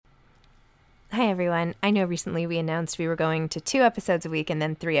Hi, everyone. I know recently we announced we were going to 2 episodes a week and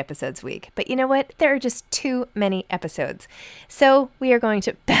then 3 episodes a week. But you know what? There are just too many episodes. So we are going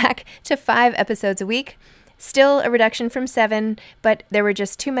back to 5 episodes a week. Still a reduction from 7, but there were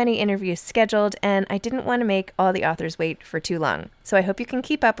just too many interviews scheduled, and I didn't want to make all the authors wait for too long. So I hope you can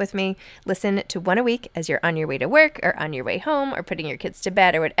keep up with me. Listen to 1 a week as you're on your way to work or on your way home or putting your kids to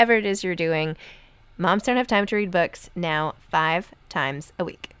bed or whatever it is you're doing. Moms Don't Have Time to Read Books, now 5 times a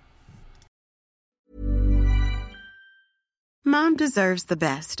week. Mom deserves the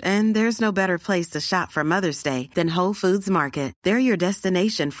best, and there's no better place to shop for Mother's Day than Whole Foods Market. They're your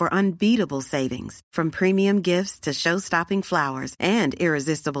destination for unbeatable savings, from premium gifts to show-stopping flowers and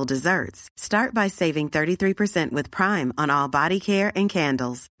irresistible desserts. Start by saving 33% with Prime on all body care and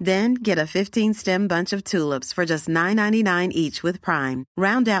candles. Then get a 15-stem bunch of tulips for just $9.99 each with Prime.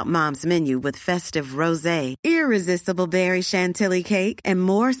 Round out Mom's menu with festive rosé, irresistible berry chantilly cake, and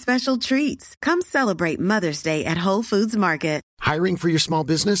more special treats. Come celebrate Mother's Day at Whole Foods Market. Hiring for your small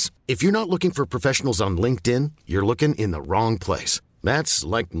business? If you're not looking for professionals on LinkedIn, you're looking in the wrong place. That's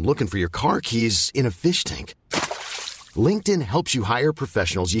like looking for your car keys in a fish tank. LinkedIn helps you hire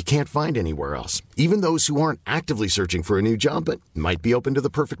professionals you can't find anywhere else, even those who aren't actively searching for a new job but might be open to the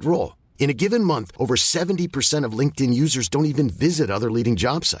perfect role. In a given month, over 70% of LinkedIn users don't even visit other leading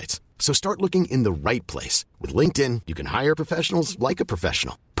job sites. So start looking in the right place. With LinkedIn, you can hire professionals like a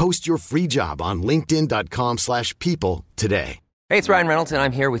professional. Post your free job on linkedin.com/people today. Hey, it's Ryan Reynolds, and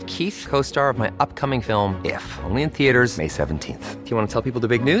I'm here with Keith, co-star of my upcoming film, If, only in theaters May 17th. Do you want to tell people the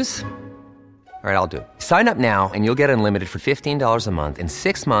big news? All right, I'll do it. Sign up now and you'll get unlimited for $15 a month and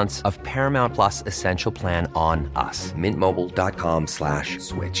 6 months of Paramount Plus Essential Plan on us.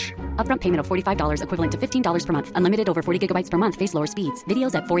 MintMobile.com/switch. Upfront payment of $45 equivalent to $15 per month. Unlimited over 40 gigabytes per month. Face lower speeds.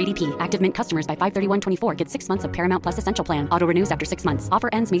 Videos at 480p. Active Mint customers by 531.24 get 6 months of Paramount Plus Essential Plan. Auto renews after 6 months. Offer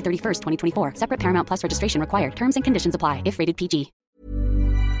ends May 31st, 2024. Separate Paramount Plus registration required. Terms and conditions apply if rated PG.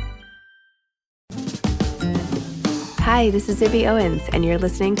 Hi, this is Zibby Owens, and you're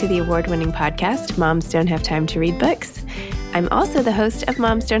listening to the award-winning podcast, Moms Don't Have Time to Read Books. I'm also the host of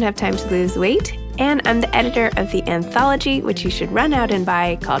Moms Don't Have Time to Lose Weight, and I'm the editor of the anthology, which you should run out and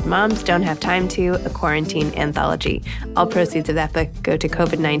buy, called Moms Don't Have Time to, a Quarantine Anthology. All proceeds of that book go to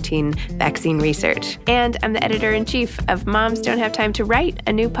COVID-19 vaccine research. And I'm the editor-in-chief of Moms Don't Have Time to Write,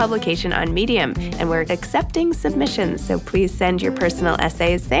 a new publication on Medium, and we're accepting submissions, so please send your personal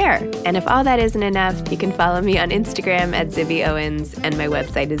essays there. And if all that isn't enough, you can follow me on Instagram at Zibby Owens, and my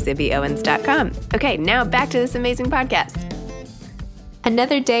website is zibbyowens.com. Okay, now back to this amazing podcast.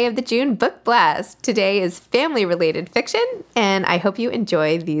 Another day of the June Book Blast. Today is family-related fiction, and I hope you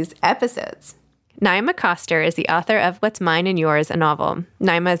enjoy these episodes. Naima Coster is the author of What's Mine and Yours, a novel.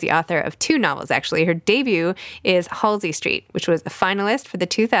 Naima is the author of 2 novels, actually. Her debut is Halsey Street, which was a finalist for the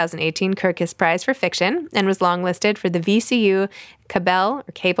 2018 Kirkus Prize for Fiction and was longlisted for the VCU Cable,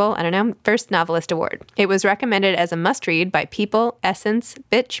 First Novelist Award. It was recommended as a must-read by People, Essence,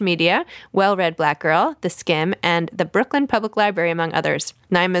 Bitch Media, Well Read Black Girl, The Skim, and the Brooklyn Public Library, among others.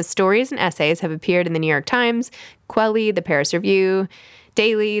 Naima's stories and essays have appeared in the New York Times, Quelly, the Paris Review,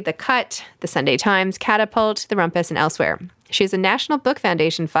 Daily, The Cut, The Sunday Times, Catapult, The Rumpus, and elsewhere. She is a National Book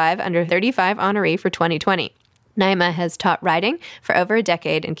Foundation 5 under 35 honoree for 2020. Naima has taught writing for over a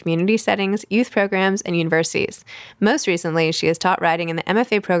decade in community settings, youth programs, and universities. Most recently, she has taught writing in the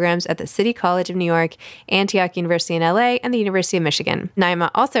MFA programs at the City College of New York, Antioch University in LA, and the University of Michigan. Naima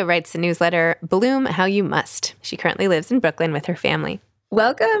also writes the newsletter Bloom How You Must. She currently lives in Brooklyn with her family.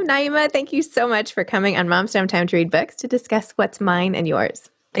 Welcome, Naima. Thank you so much for coming on Moms Don't Have Time to Read Books to discuss What's Mine and Yours.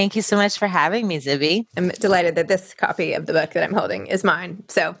 Thank you so much for having me, Zibby. I'm delighted that this copy of the book that I'm holding is mine.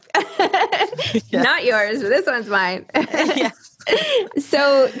 So, not yours, but this one's mine.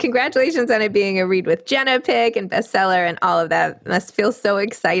 So, congratulations on it being a Read with Jenna pick and bestseller and all of that. It must feel so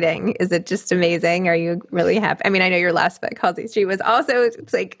exciting. Is it just amazing? Are you really happy? I mean, I know your last book, Halsey Street, was also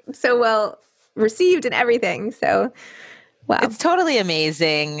so well received and everything. So, wow. It's totally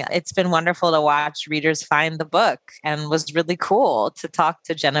amazing. It's been wonderful to watch readers find the book, and was really cool to talk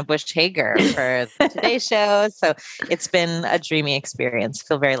to Jenna Bush Hager for the Today Show. So it's been a dreamy experience.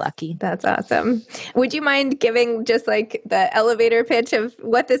 Feel very lucky. That's awesome. Would you mind giving just like the elevator pitch of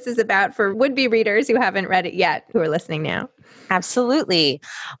what this is about for would-be readers who haven't read it yet, who are listening now? Absolutely.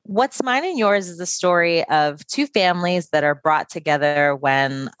 What's Mine and Yours is the story of two families that are brought together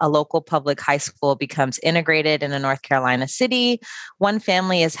when a local public high school becomes integrated in a North Carolina city. One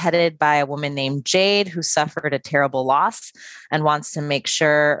family is headed by a woman named Jade, who suffered a terrible loss and wants to make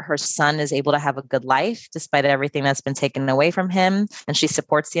sure her son is able to have a good life despite everything that's been taken away from him. And she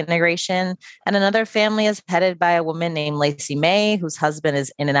supports the integration. And another family is headed by a woman named Lacey May, whose husband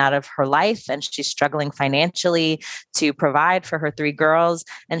is in and out of her life, and she's struggling financially to provide for her three girls,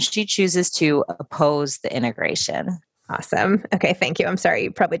 and she chooses to oppose the integration. Awesome. Okay, thank you. I'm sorry,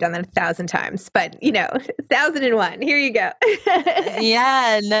 you've probably done that 1,000 times, but 1,001. Here you go.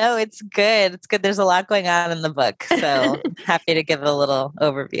 Yeah, no, it's good. It's good. There's a lot going on in the book, so happy to give a little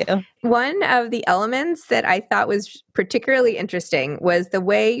overview. One of the elements that I thought was particularly interesting was the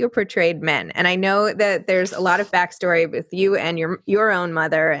way you portrayed men. And I know that there's a lot of backstory with you and your own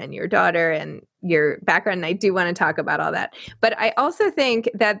mother and your daughter and your background. And I do want to talk about all that. But I also think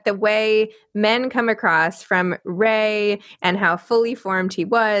that the way men come across, from Ray and how fully formed he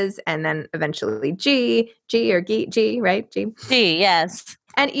was, and then eventually G, right? G, yes.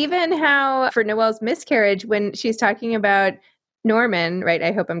 And even how for Noelle's miscarriage, when she's talking about Norman, right?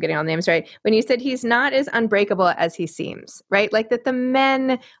 I hope I'm getting all the names right. When you said he's not as unbreakable as he seems, right? Like that the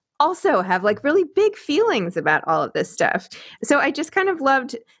men also have like really big feelings about all of this stuff. So I just kind of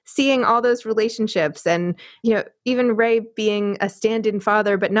loved seeing all those relationships, and, even Ray being a stand-in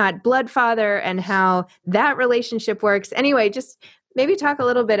father, but not blood father, and how that relationship works. Anyway, just maybe talk a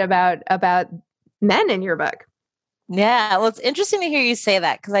little bit about men in your book. Yeah, well, it's interesting to hear you say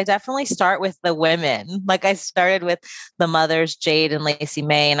that, because I definitely start with the women. Like I started with the mothers, Jade and Lacey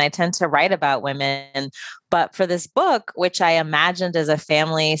May, and I tend to write about women. But for this book, which I imagined as a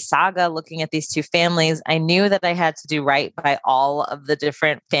family saga looking at these two families, I knew that I had to do right by all of the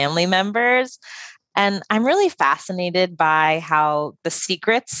different family members. And I'm really fascinated by how the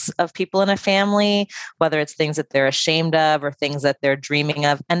secrets of people in a family, whether it's things that they're ashamed of or things that they're dreaming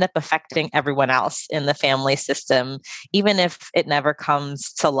of, end up affecting everyone else in the family system, even if it never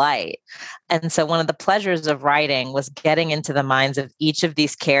comes to light. And so one of the pleasures of writing was getting into the minds of each of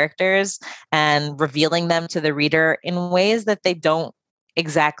these characters and revealing them to the reader in ways that they don't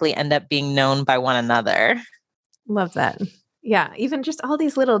exactly end up being known by one another. Love that. Yeah, even just all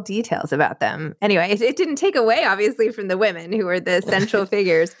these little details about them. Anyway, it didn't take away, obviously, from the women who were the central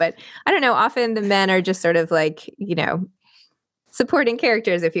figures. But I don't know, often the men are just sort of like, supporting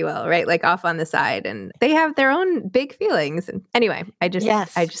characters, if you will, right? Like off on the side. And they have their own big feelings. And anyway, I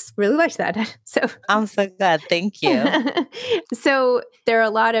just really liked that. So I'm so glad. Thank you. So there are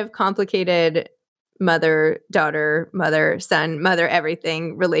a lot of complicated mother, daughter, mother, son, mother,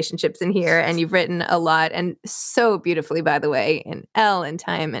 everything relationships in here. And you've written a lot, and so beautifully, by the way, in Elle and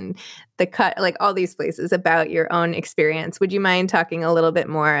Time and The Cut, like all these places, about your own experience. Would you mind talking a little bit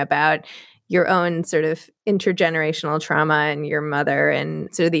more about your own sort of intergenerational trauma and your mother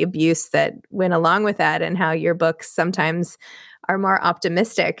and sort of the abuse that went along with that, and how your books sometimes are more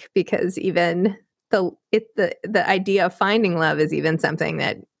optimistic, because even the idea of finding love is even something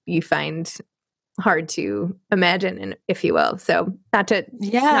that you find hard to imagine, if you will. So not to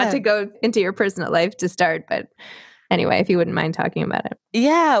go into your personal life to start, but anyway, if you wouldn't mind talking about it.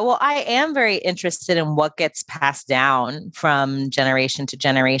 Yeah, well, I am very interested in what gets passed down from generation to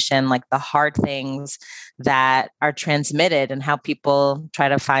generation, like the hard things that are transmitted and how people try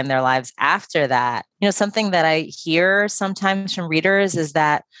to find their lives after that. Something that I hear sometimes from readers is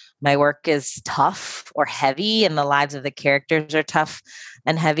that my work is tough or heavy, and the lives of the characters are tough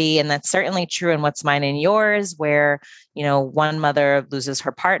and heavy. And that's certainly true in What's Mine and Yours, where, one mother loses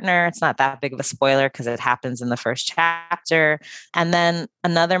her partner. It's not that big of a spoiler because it happens in the first chapter. And then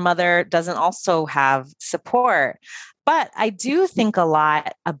another mother doesn't also have support. But I do think a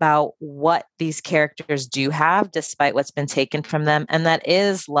lot about what these characters do have, despite what's been taken from them. And that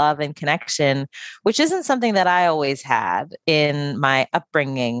is love and connection, which isn't something that I always had in my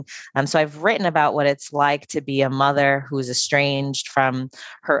upbringing. So I've written about what it's like to be a mother who's estranged from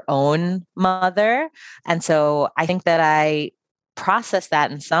her own mother. And so I think that I process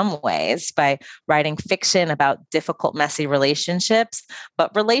that in some ways by writing fiction about difficult, messy relationships, but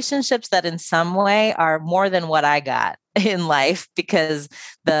relationships that in some way are more than what I got in life, because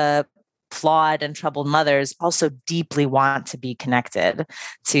the flawed and troubled mothers also deeply want to be connected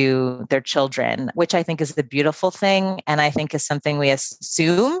to their children, which I think is the beautiful thing. And I think is something we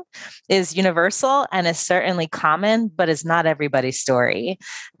assume is universal and is certainly common, but is not everybody's story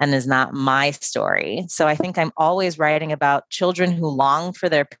and is not my story. So I think I'm always writing about children who long for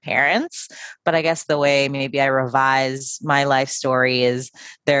their parents. But I guess the way maybe I revise my life story is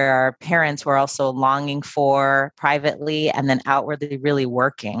there are parents who are also longing for privately and then outwardly really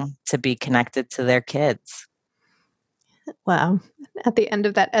working to be connected to their kids. Wow. At the end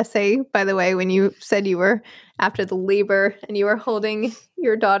of that essay, by the way, when you said you were after the labor and you were holding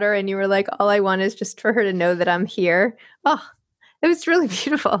your daughter and you were like, all I want is just for her to know that I'm here. Oh, it was really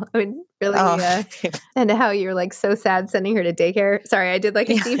beautiful. I mean, really. And how you're like so sad sending her to daycare. Sorry, I did like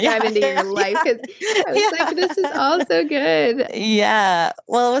a deep dive into your life because I was like, this is all so good. Yeah.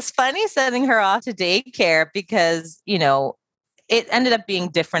 Well, it was funny sending her off to daycare because, it ended up being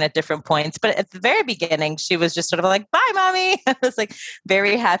different at different points. But at the very beginning, she was just sort of like, bye, mommy. I was like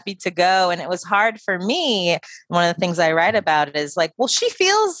very happy to go. And it was hard for me. One of the things I write about is like, well, she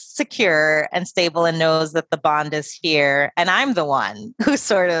feels secure and stable and knows that the bond is here. And I'm the one who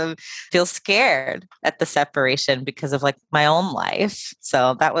sort of feels scared at the separation because of like my own life.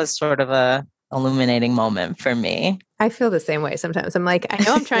 So that was sort of a illuminating moment for me. I feel the same way sometimes. I'm like, I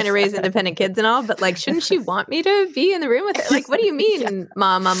know I'm trying to raise independent kids and all, but like, shouldn't she want me to be in the room with her? Like, what do you mean,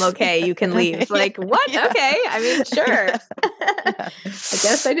 Mom, I'm okay, you can leave? Like, what? Okay. I mean, sure. I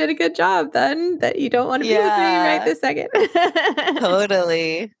guess I did a good job then that you don't want to be with me right this second.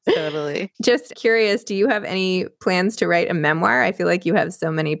 Totally. Just curious, do you have any plans to write a memoir? I feel like you have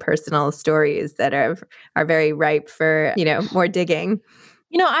so many personal stories that are very ripe for, more digging.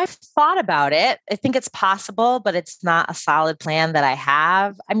 I've thought about it. I think it's possible, but it's not a solid plan that I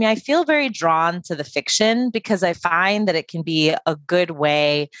have. I mean, I feel very drawn to the fiction because I find that it can be a good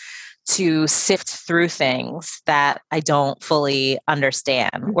way to sift through things that I don't fully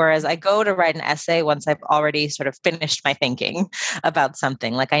understand. Whereas I go to write an essay once I've already sort of finished my thinking about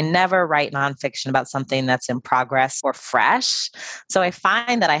something. Like I never write nonfiction about something that's in progress or fresh. So I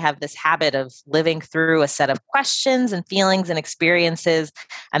find that I have this habit of living through a set of questions and feelings and experiences.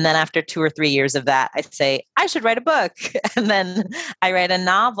 And then after 2 or 3 years of that, I say, I should write a book. And then I write a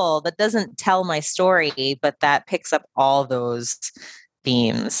novel that doesn't tell my story, but that picks up all those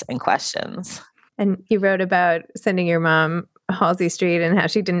themes and questions. And you wrote about sending your mom Halsey Street and how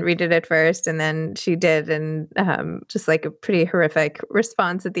she didn't read it at first and then she did, and just like a pretty horrific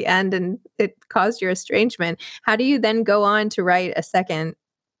response at the end, and it caused your estrangement. How do you then go on to write a second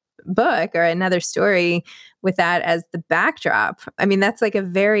book or another story with that as the backdrop? I mean, that's like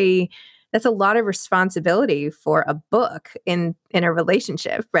that's a lot of responsibility for a book in a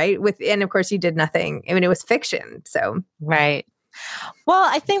relationship, right? And of course you did nothing. I mean, it was fiction. So right. Well,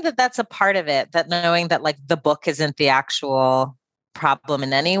 I think that that's a part of it, that knowing that like the book isn't the actual problem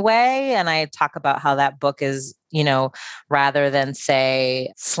in any way. And I talk about how that book is, rather than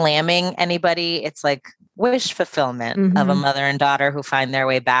say slamming anybody, it's like wish fulfillment of a mother and daughter who find their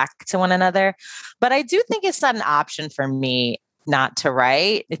way back to one another. But I do think it's not an option for me not to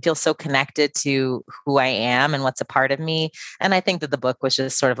write. It feels so connected to who I am and what's a part of me. And I think that the book was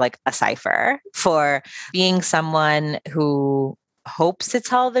just sort of like a cipher for being someone who hopes to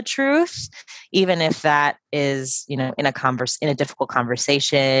tell the truth, even if that is, in a difficult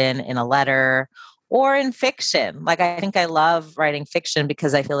conversation, in a letter, or in fiction. Like I think I love writing fiction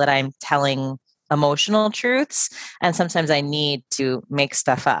because I feel that I'm telling emotional truths, and sometimes I need to make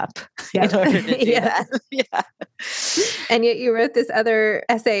stuff up in order to do that. Yeah. And yet you wrote this other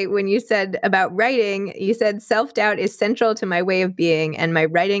essay when you said about writing, you said self-doubt is central to my way of being and my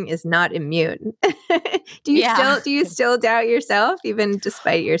writing is not immune. Do you still doubt yourself even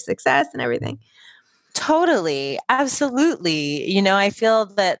despite your success and everything? Totally. Absolutely. I feel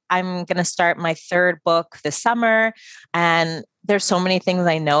that I'm going to start my 3rd book this summer, and there's so many things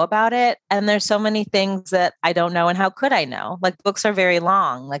I know about it. And there's so many things that I don't know. And how could I know? Like books are very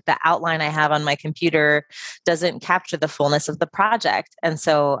long. Like the outline I have on my computer doesn't capture the fullness of the project. And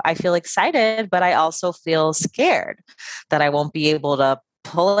so I feel excited, but I also feel scared that I won't be able to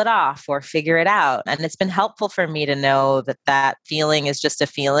pull it off or figure it out. And it's been helpful for me to know that that feeling is just a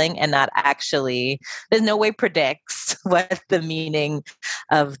feeling and not actually, there's no way predicts what the meaning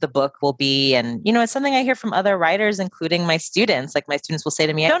of the book will be. And, it's something I hear from other writers, including my students. Like my students will say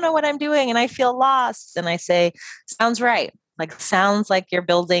to me, I don't know what I'm doing and I feel lost. And I say, sounds right. Like, sounds like you're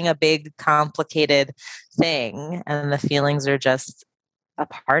building a big, complicated thing. And the feelings are just a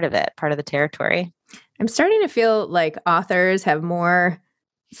part of it, part of the territory. I'm starting to feel like authors have more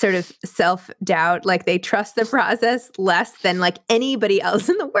sort of self-doubt, like they trust the process less than like anybody else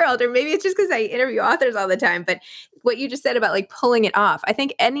in the world. Or maybe it's just because I interview authors all the time. But what you just said about like pulling it off, I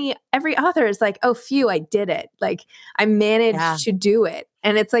think every author is like, oh, phew, I did it. Like I managed to do it.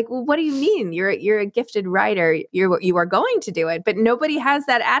 And it's like, well, what do you mean? You're a gifted writer. You are going to do it. But nobody has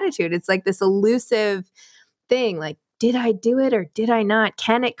that attitude. It's like this elusive thing. Like, did I do it or did I not?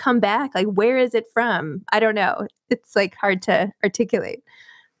 Can it come back? Like, where is it from? I don't know. It's like hard to articulate.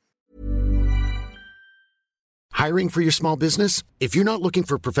 Hiring for your small business? If you're not looking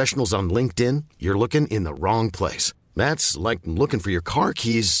for professionals on LinkedIn, you're looking in the wrong place. That's like looking for your car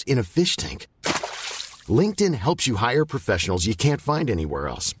keys in a fish tank. LinkedIn helps you hire professionals you can't find anywhere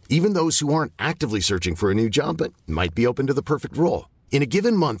else, even those who aren't actively searching for a new job but might be open to the perfect role. In a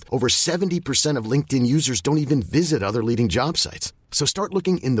given month, over 70% of LinkedIn users don't even visit other leading job sites. So start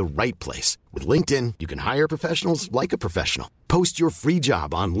looking in the right place. With LinkedIn, you can hire professionals like a professional. Post your free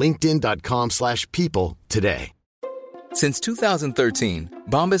job on linkedin.com/people today. Since 2013,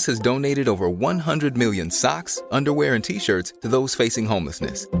 Bombas has donated over 100 million socks, underwear, and T-shirts to those facing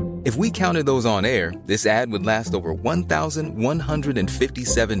homelessness. If we counted those on air, this ad would last over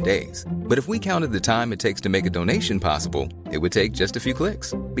 1,157 days. But if we counted the time it takes to make a donation possible, it would take just a few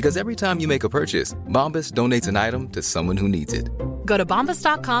clicks. Because every time you make a purchase, Bombas donates an item to someone who needs it. Go to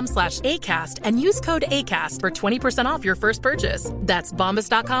bombas.com/ACAST and use code ACAST for 20% off your first purchase. That's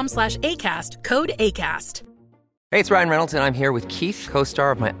bombas.com/ACAST, code ACAST. Hey, it's Ryan Reynolds, and I'm here with Keith,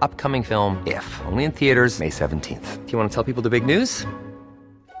 co-star of my upcoming film, If, only in theaters May 17th. Do you want to tell people the big news?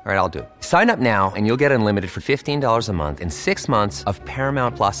 All right, I'll do it. Sign up now and you'll get unlimited for $15 a month and 6 months of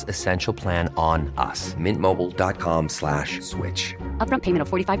Paramount Plus Essential Plan on us. Mintmobile.com/switch. Upfront payment of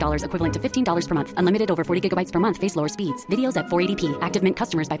 $45 equivalent to $15 per month. Unlimited over 40 gigabytes per month. Face lower speeds. Videos at 480p. Active Mint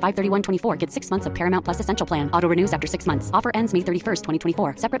customers by 531.24 get 6 months of Paramount Plus Essential Plan. Auto renews after 6 months. Offer ends May 31st,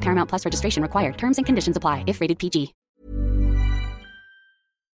 2024. Separate Paramount Plus registration required. Terms and conditions apply if rated PG.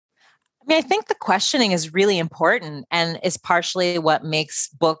 I mean, I think the questioning is really important and is partially what makes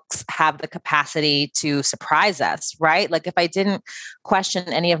books have the capacity to surprise us, right? Like if I didn't question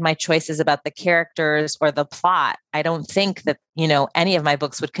any of my choices about the characters or the plot, I don't think that, any of my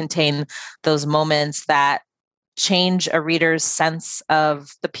books would contain those moments that change a reader's sense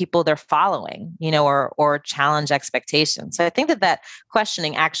of the people they're following, or challenge expectations. So I think that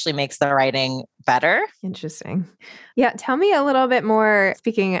questioning actually makes the writing better. Interesting. Yeah. Tell me a little bit more,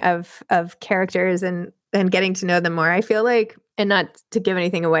 speaking of characters and getting to know them more. I feel like, and not to give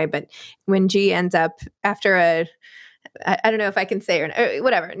anything away, but when G ends up after I don't know if I can say or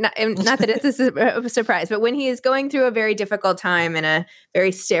whatever, not that it's a surprise, but when he is going through a very difficult time in a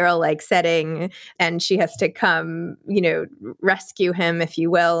very sterile setting and she has to come, rescue him, if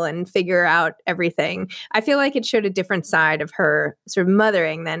you will, and figure out everything. I feel like it showed a different side of her sort of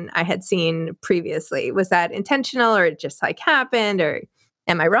mothering than I had seen previously. Was that intentional or it just happened, or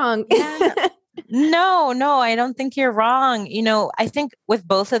am I wrong? Yeah. No, I don't think you're wrong. I think with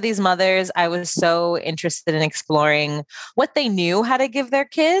both of these mothers, I was so interested in exploring what they knew how to give their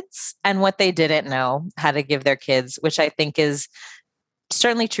kids and what they didn't know how to give their kids, which I think is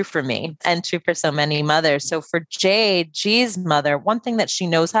certainly true for me and true for so many mothers. So for G's mother, one thing that she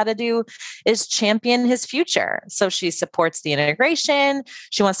knows how to do is champion his future. So she supports the integration.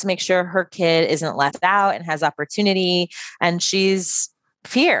 She wants to make sure her kid isn't left out and has opportunity. And she's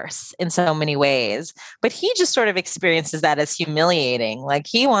fierce in so many ways, but he just sort of experiences that as humiliating. Like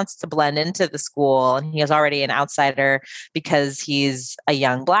he wants to blend into the school and he is already an outsider because he's a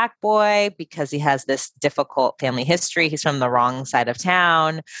young Black boy, because he has this difficult family history. He's from the wrong side of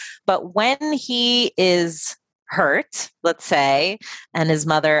town. But when he is hurt, let's say, and his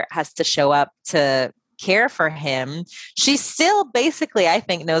mother has to show up to care for him, she still basically, I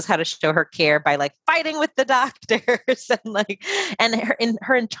think, knows how to show her care by fighting with the doctors and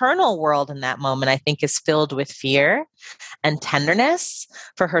her internal world in that moment, I think, is filled with fear and tenderness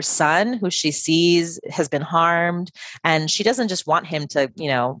for her son, who she sees has been harmed. And she doesn't just want him to,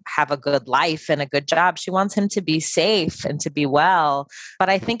 have a good life and a good job. She wants him to be safe and to be well. But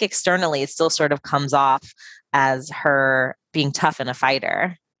I think externally, it still sort of comes off as her being tough and a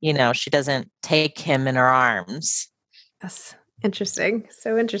fighter. She doesn't take him in her arms. Yes. Interesting.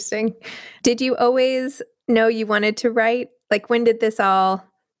 So interesting. Did you always know you wanted to write? When did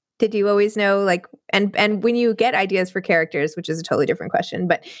you always know, and when you get ideas for characters, which is a totally different question,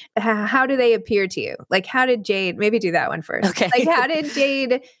 but how do they appear to you? How did Jade, maybe do that one first. Okay. How did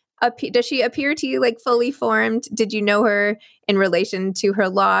Jade does she appear to you fully formed? Did you know her in relation to her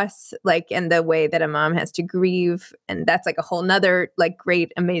loss, and the way that a mom has to grieve? And that's a whole nother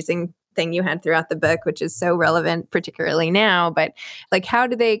great, amazing thing you had throughout the book, which is so relevant, particularly now. But like, how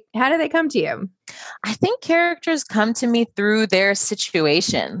do they come to you? I think characters come to me through their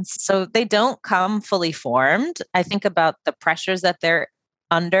situations. So they don't come fully formed. I think about the pressures that they're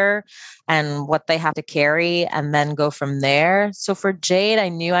under and what they have to carry and then go from there. So for Jade, I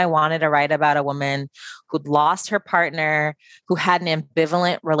knew I wanted to write about a woman who'd lost her partner, who had an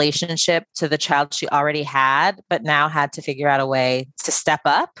ambivalent relationship to the child she already had, but now had to figure out a way to step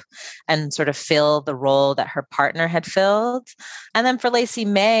up and sort of fill the role that her partner had filled. And then for Lacey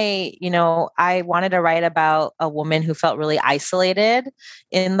May, I wanted to write about a woman who felt really isolated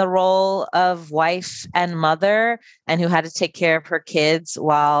in the role of wife and mother and who had to take care of her kids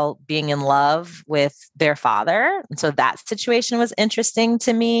while being in love with their father. And so that situation was interesting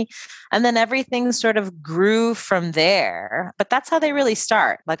to me. And then everything sort of grew from there. But that's how they really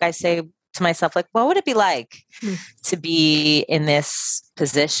start. Like I say to myself, like, what would it be like to be in this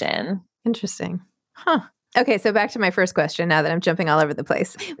position? Interesting. Huh. Okay, so back to my first question now that I'm jumping all over the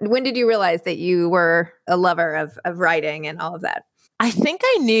place. When did you realize that you were a lover of writing and all of that? I think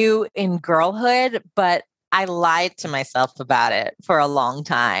I knew in girlhood, but I lied to myself about it for a long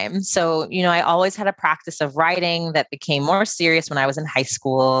time. So, I always had a practice of writing that became more serious when I was in high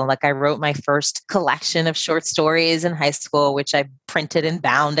school. Like I wrote my first collection of short stories in high school, which I printed and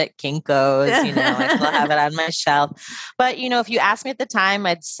bound at Kinko's. I still have it on my shelf. But, if you asked me at the time,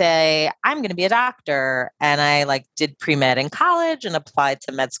 I'd say, I'm going to be a doctor. And I did pre-med in college and applied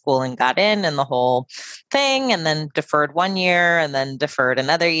to med school and got in and the whole thing, and then deferred 1 year and then deferred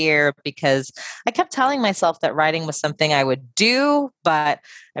another year because I kept telling myself that writing was something I would do, but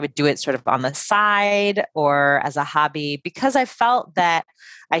I would do it sort of on the side or as a hobby because I felt that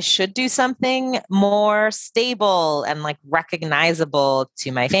I should do something more stable and recognizable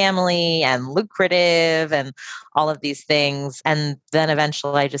to my family and lucrative and all of these things. And then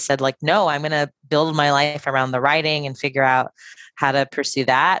eventually I just said no, I'm going to build my life around the writing and figure out how to pursue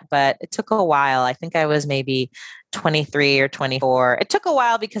that. But it took a while. I think I was maybe 23 or 24. It took a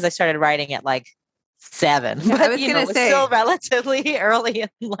while because I started writing at 7. Yeah, but, I was going to say still relatively early in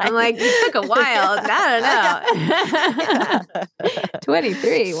life. I'm like, it took a while. I don't know.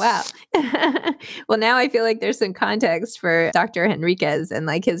 23. Wow. Well, now I feel like there's some context for Dr. Henriquez and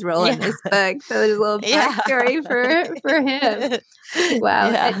his role in this book. So there's a little backstory for him. Wow.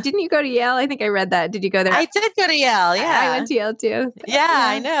 Yeah. Didn't you go to Yale? I think I read that. Did you go there? I did go to Yale. Yeah. I went to Yale too. So,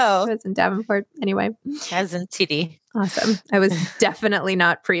 I know. I was in Davenport. Anyway. I was in TD. Awesome. I was definitely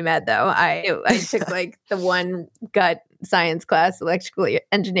not pre-med though. I took the one gut science class, electrical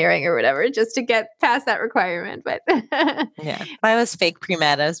engineering or whatever, just to get past that requirement. But yeah, I was fake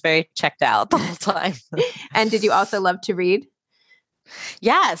pre-med. I was very checked out the whole time. And did you also love to read?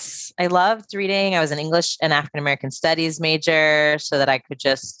 Yes, I loved reading. I was an English and African American studies major so that I could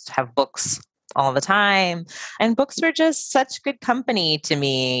just have books all the time. And books were just such good company to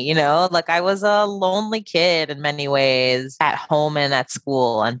me. I was a lonely kid in many ways at home and at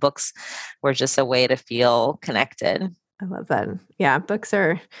school, and books were just a way to feel connected. I love that. Yeah, books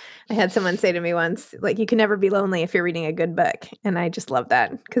are, I had someone say to me once, you can never be lonely if you're reading a good book. And I just love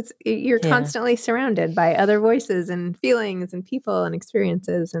that because you're constantly surrounded by other voices and feelings and people and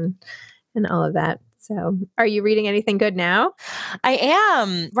experiences and all of that. So are you reading anything good now? I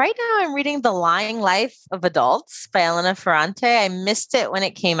am. Right now I'm reading The Lying Life of Adults by Elena Ferrante. I missed it when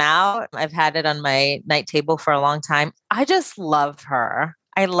it came out. I've had it on my night table for a long time. I just love her.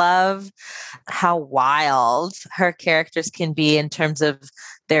 I love how wild her characters can be in terms of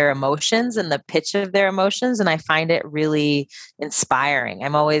their emotions and the pitch of their emotions. And I find it really inspiring.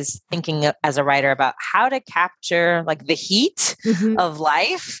 I'm always thinking as a writer about how to capture the heat of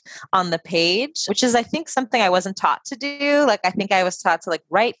life on the page, which is, I think, something I wasn't taught to do. I think I was taught to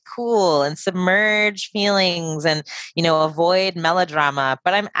write cool and submerge feelings and, avoid melodrama.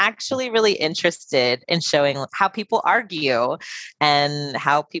 But I'm actually really interested in showing how people argue and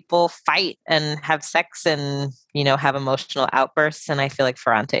how people fight and have sex and, have emotional outbursts. And I feel like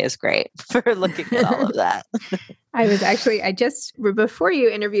Ferrante is great for looking at all of that. I just, before you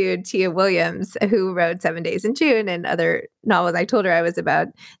interviewed Tia Williams, who wrote 7 Days in June and other novels, I told her I was about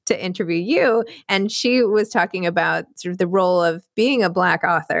to interview you. And she was talking about sort of the role of being a Black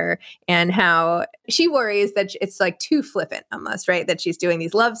author and how she worries that it's too flippant almost, right? That she's doing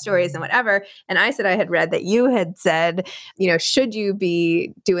these love stories and whatever. And I said I had read that you had said, should you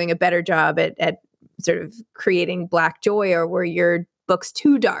be doing a better job at sort of creating Black joy, or were your books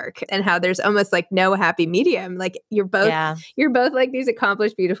too dark and how there's almost like no happy medium. Like you're both like these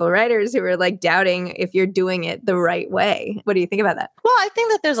accomplished, beautiful writers who are like doubting if you're doing it the right way. What do you think about that? Well, I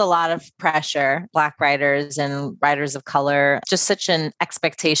think that there's a lot of pressure, Black writers and writers of color, just such an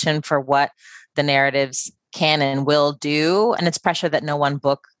expectation for what the narratives can and will do. And it's pressure that no one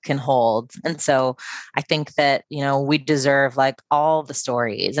book can hold. And so I think that, we deserve like all the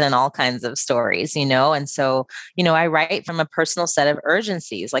stories and all kinds of stories, and so, I write from a personal set of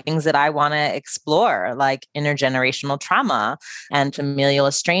urgencies, like things that I want to explore, like intergenerational trauma and familial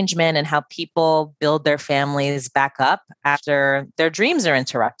estrangement and how people build their families back up after their dreams are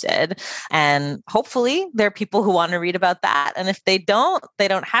interrupted. And hopefully there are people who want to read about that. And if they don't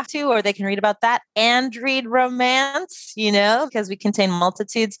have to, or they can read about that and read romance, because we contain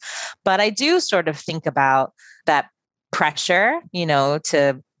multitudes. But I do sort of think about that pressure,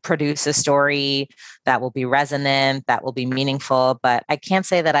 to produce a story that will be resonant, that will be meaningful. But I can't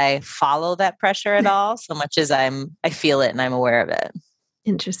say that I follow that pressure at all, so much as I feel it and I'm aware of it.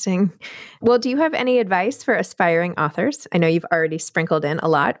 Interesting. Well, do you have any advice for aspiring authors? I know you've already sprinkled in a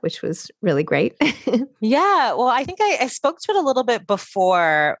lot, which was really great. Yeah. Well, I think I spoke to it a little bit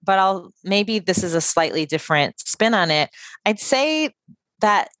before, but maybe this is a slightly different spin on it. I'd say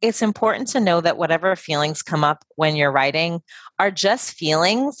that it's important to know that whatever feelings come up when you're writing are just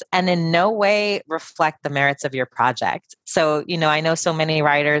feelings and in no way reflect the merits of your project. So, I know so many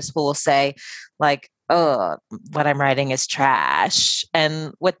writers who will say like, oh, what I'm writing is trash.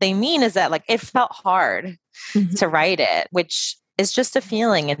 And what they mean is that like, it felt hard to write it, which is just a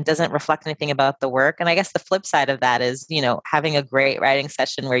feeling and doesn't reflect anything about the work. And I guess the flip side of that is, having a great writing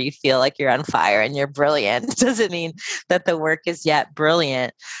session where you feel like you're on fire and you're brilliant doesn't mean that the work is yet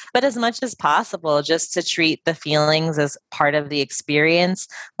brilliant. But as much as possible, just to treat the feelings as part of the experience,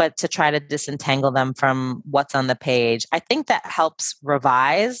 but to try to disentangle them from what's on the page. I think that helps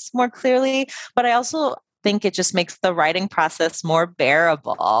revise more clearly, but I also think it just makes the writing process more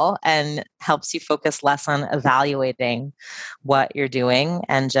bearable and helps you focus less on evaluating what you're doing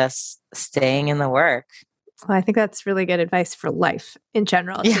and just staying in the work. Well, I think that's really good advice for life in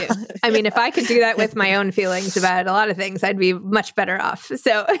general, too. Yeah. I mean, if I could do that with my own feelings about a lot of things, I'd be much better off.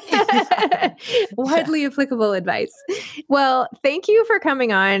 So widely applicable advice. Well, thank you for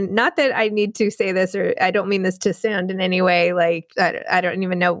coming on. Not that I need to say this, or I don't mean this to sound in any way like I don't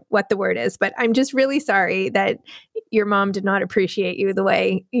even know what the word is, but I'm just really sorry that your mom did not appreciate you the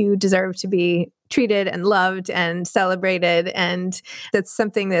way you deserve to be treated and loved and celebrated. And that's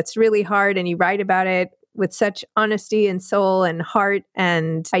something that's really hard. And you write about it with such honesty and soul and heart.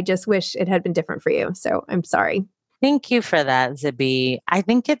 And I just wish it had been different for you. So I'm sorry. Thank you for that, Zibby. I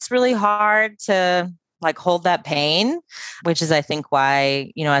think it's really hard to like hold that pain, which is, I think,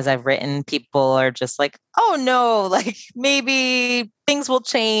 why, as I've written, people are just like, oh no, like maybe things will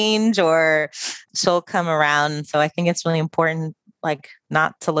change or she'll come around. So I think it's really important, like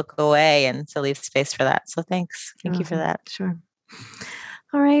not to look away and to leave space for that. So thanks. Thank you for that. Sure.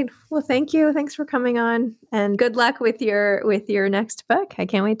 All right. Well, thank you. Thanks for coming on, and good luck with your next book. I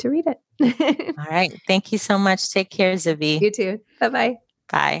can't wait to read it. All right. Thank you so much. Take care, Zibby. You too. Bye-bye.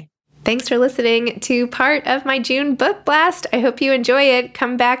 Bye. Thanks for listening to part of my June book blast. I hope you enjoy it.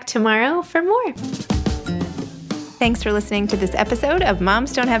 Come back tomorrow for more. Thanks for listening to this episode of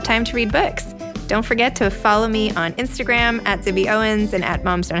Moms Don't Have Time to Read Books. Don't forget to follow me on Instagram at Zibby Owens and at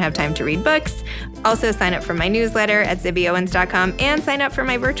Moms Don't Have Time to Read Books. Also sign up for my newsletter at zibbyowens.com and sign up for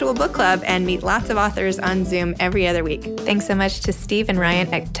my virtual book club and meet lots of authors on Zoom every other week. Thanks so much to Steve and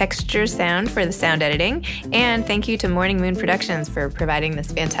Ryan at Texture Sound for the sound editing. And thank you to Morning Moon Productions for providing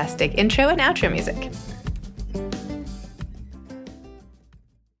this fantastic intro and outro music.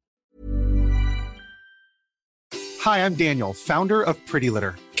 Hi, I'm Daniel, founder of Pretty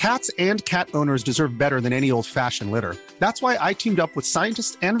Litter. Cats and cat owners deserve better than any old-fashioned litter. That's why I teamed up with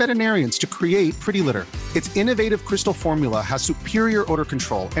scientists and veterinarians to create Pretty Litter. Its innovative crystal formula has superior odor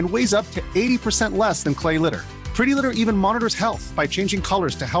control and weighs up to 80% less than clay litter. Pretty Litter even monitors health by changing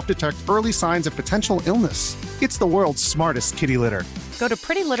colors to help detect early signs of potential illness. It's the world's smartest kitty litter. Go to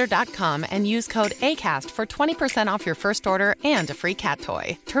prettylitter.com and use code ACAST for 20% off your first order and a free cat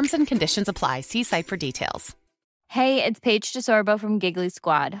toy. Terms and conditions apply. See site for details. Hey, it's Paige DeSorbo from Giggly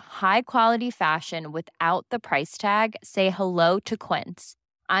Squad. High quality fashion without the price tag. Say hello to Quince.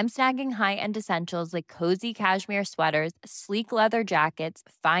 I'm snagging high-end essentials like cozy cashmere sweaters, sleek leather jackets,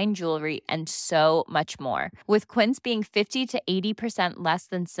 fine jewelry, and so much more. With Quince being 50 to 80% less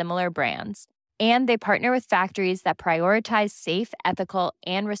than similar brands. And they partner with factories that prioritize safe, ethical,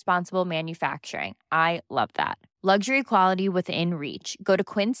 and responsible manufacturing. I love that. Luxury quality within reach. Go to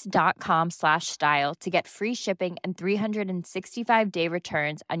quince.com/style to get free shipping and 365-day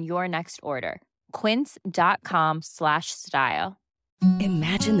returns on your next order. Quince.com/style.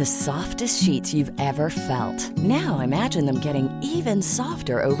 Imagine the softest sheets you've ever felt. Now imagine them getting even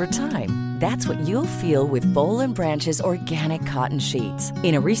softer over time. That's what you'll feel with Boll & Branch's organic cotton sheets.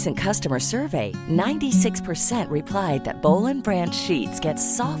 In a recent customer survey, 96% replied that Boll & Branch sheets get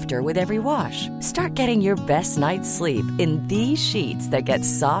softer with every wash. Start getting your best night's sleep in these sheets that get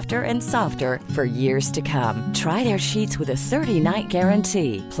softer and softer for years to come. Try their sheets with a 30-night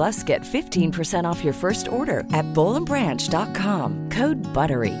guarantee. Plus, get 15% off your first order at bollandbranch.com. Code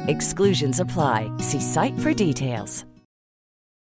BUTTERY. Exclusions apply. See site for details.